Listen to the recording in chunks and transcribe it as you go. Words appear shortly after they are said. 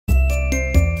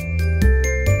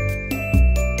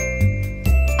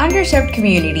underserved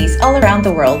communities all around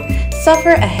the world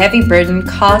suffer a heavy burden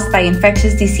caused by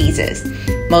infectious diseases,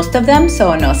 most of them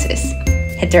zoonoses.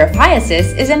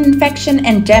 Heterophyiasis is an infection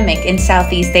endemic in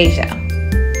Southeast Asia.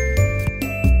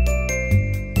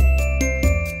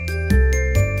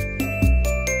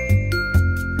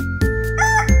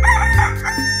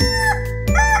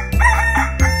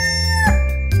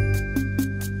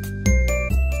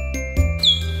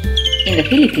 In the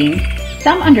Philippines,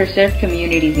 some underserved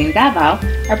communities in Davao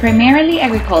are primarily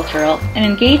agricultural and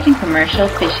engage in commercial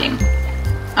fishing.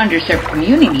 Underserved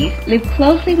communities live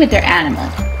closely with their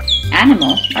animals.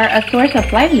 Animals are a source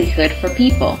of livelihood for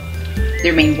people.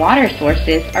 Their main water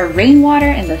sources are rainwater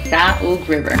and the Saug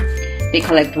River. They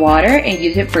collect water and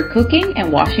use it for cooking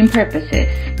and washing purposes.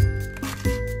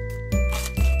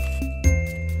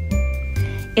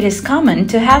 It is common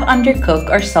to have undercooked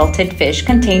or salted fish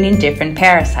containing different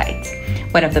parasites.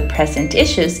 One of the present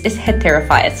issues is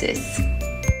heterophyiasis.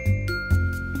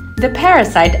 The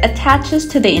parasite attaches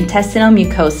to the intestinal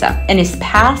mucosa and is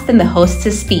passed in the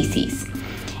hostess species.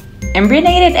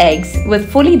 Embryonated eggs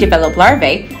with fully developed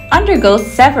larvae undergo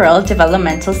several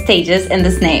developmental stages in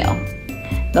the snail.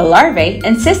 The larvae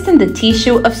insist in the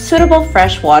tissue of suitable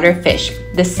freshwater fish,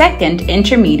 the second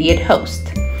intermediate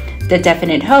host. The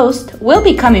definite host will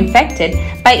become infected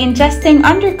by ingesting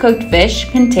undercooked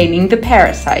fish containing the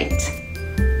parasite.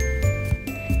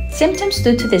 Symptoms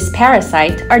due to this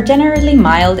parasite are generally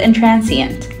mild and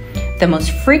transient. The most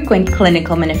frequent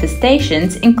clinical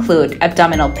manifestations include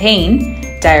abdominal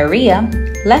pain, diarrhea,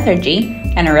 lethargy,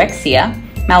 anorexia,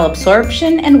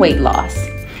 malabsorption, and weight loss.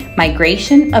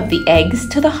 Migration of the eggs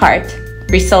to the heart,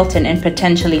 resulting in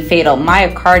potentially fatal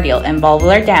myocardial and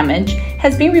valvular damage,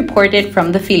 has been reported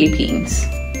from the Philippines.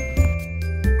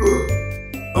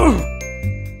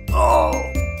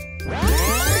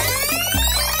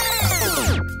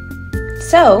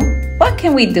 So, what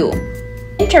can we do?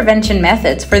 Intervention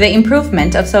methods for the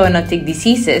improvement of zoonotic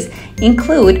diseases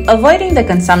include avoiding the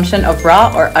consumption of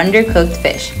raw or undercooked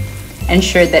fish.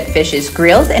 Ensure that fish is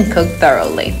grilled and cooked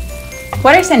thoroughly.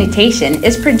 Water sanitation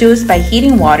is produced by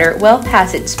heating water well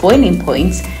past its boiling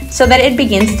points so that it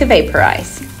begins to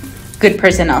vaporize. Good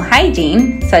personal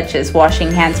hygiene, such as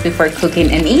washing hands before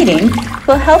cooking and eating,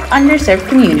 will help underserved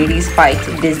communities fight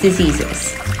these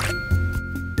diseases.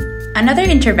 Another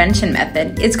intervention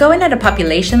method is going at a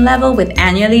population level with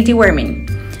annually deworming.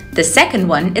 The second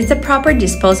one is the proper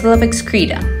disposal of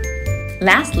excreta.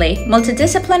 Lastly,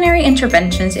 multidisciplinary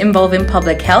interventions involving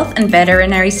public health and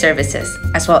veterinary services,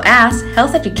 as well as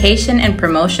health education and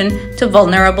promotion to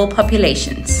vulnerable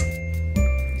populations.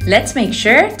 Let's make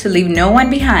sure to leave no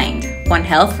one behind. One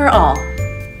health for all.